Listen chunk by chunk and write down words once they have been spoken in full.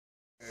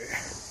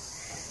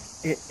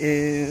It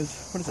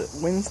is, what is it,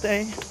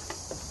 Wednesday?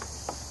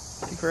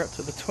 I think we're up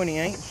to the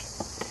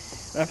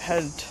 28th. And I've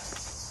had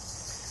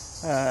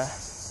a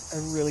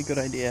really good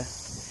idea,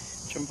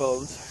 which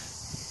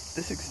involves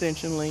this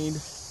extension lead,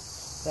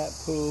 that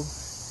pool,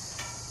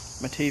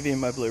 my TV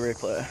and my Blu-ray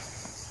player.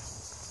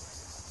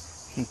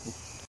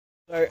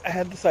 So I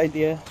had this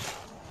idea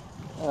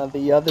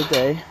the other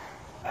day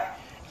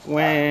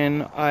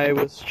when I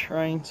was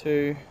trying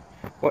to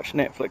watch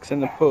Netflix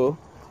in the pool,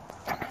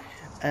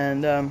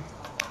 and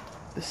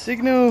the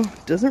signal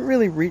doesn't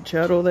really reach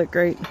out all that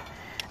great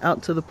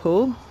out to the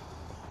pool.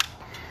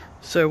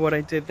 So what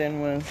I did then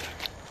was,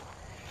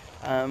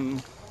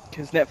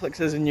 because Netflix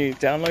has a new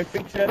download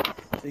feature,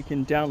 so you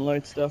can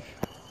download stuff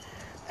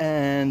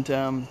and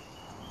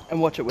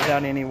watch it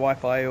without any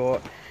Wi-Fi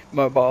or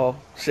mobile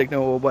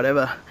signal or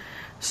whatever.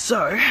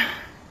 So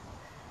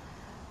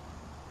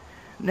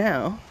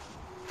now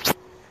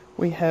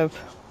we have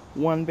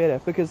one better,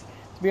 because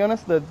to be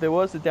honest, there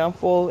was a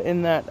downfall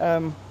in that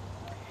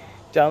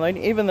download.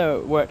 Even though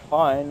it worked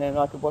fine and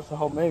I could watch the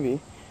whole movie,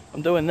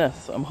 I'm doing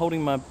this. I'm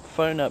holding my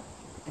phone up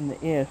in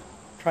the air,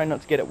 trying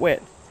not to get it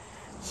wet.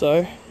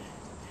 So,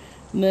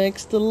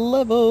 next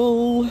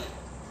level.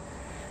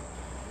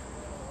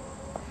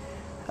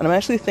 And I'm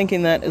actually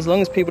thinking that as long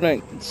as people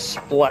don't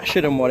splash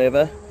it and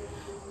whatever,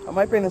 I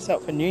might bring this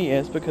out for New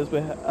Year's, because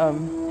we're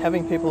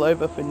having people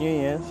over for New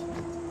Year's.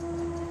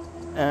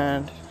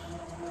 And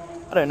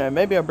I don't know,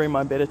 maybe I'll bring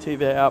my better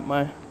TV out.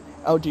 My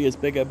LG is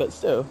bigger, but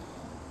still.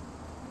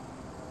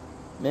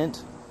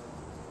 Mint.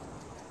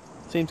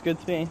 Seems good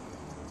to me.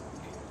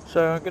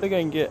 So I'm gonna go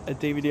and get a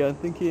DVD, I'm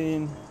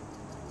thinking,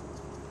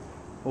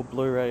 or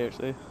Blu-ray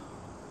actually.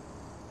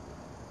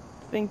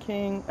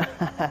 Thinking,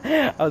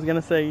 I was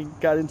gonna say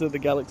Guardians of the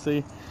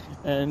Galaxy,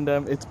 and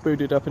it's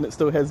booted up and it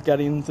still has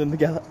Guardians of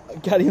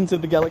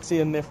the Galaxy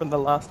in there from the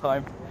last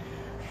time.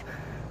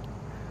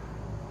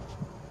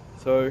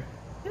 So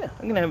yeah,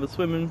 I'm gonna have a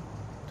swim and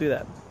do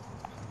that.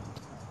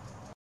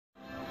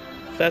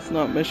 If that's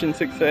not mission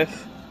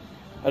success,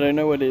 I don't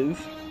know what is.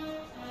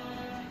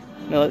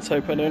 Now let's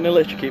hope I don't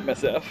electrocute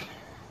myself.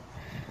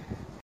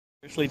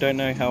 I actually don't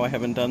know how I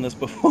haven't done this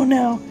before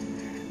now,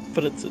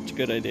 but it's such a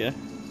good idea.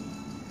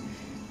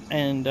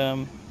 And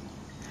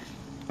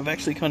I've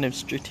actually kind of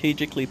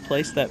strategically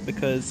placed that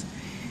because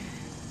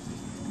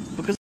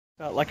I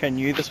felt like I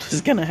knew this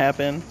was gonna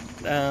happen.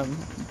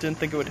 Didn't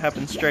think it would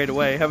happen straight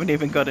away. Haven't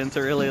even got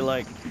into really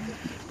like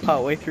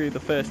partway through the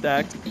first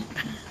act.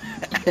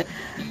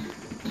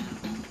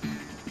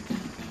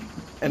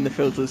 And the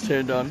filter's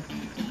turned on.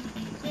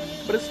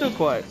 But it's still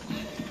quiet.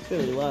 It's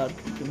fairly loud.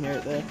 You can hear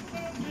it there.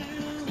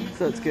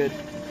 So it's good.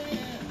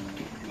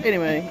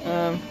 Anyway,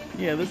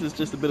 yeah, this is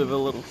just a bit of a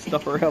little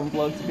stuff around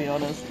vlog, to be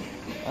honest.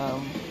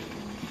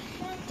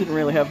 Didn't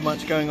really have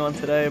much going on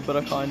today, but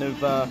I kind of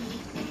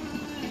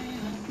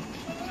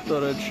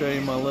thought I'd show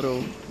you my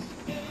little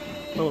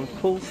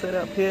pool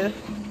setup here.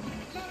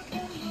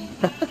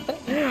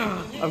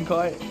 I'm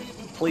quite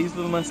pleased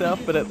with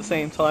myself, but at the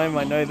same time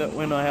I know that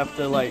when I have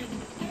to like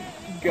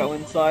go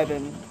inside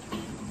and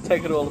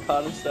take it all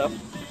apart and stuff,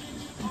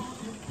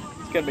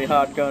 it's gonna be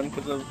hard going,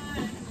 because of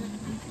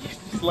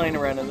just laying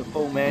around in the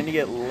pool, man, you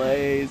get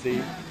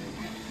lazy.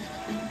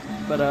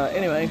 But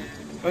anyway,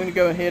 I'm gonna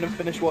go ahead and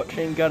finish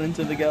watching Guardians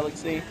of the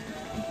Galaxy.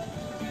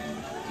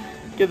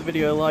 Give the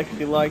video a like if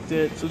you liked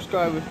it,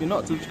 subscribe if you're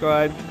not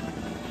subscribed,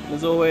 and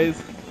as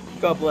always,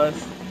 God bless,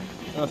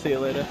 and I'll see you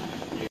later.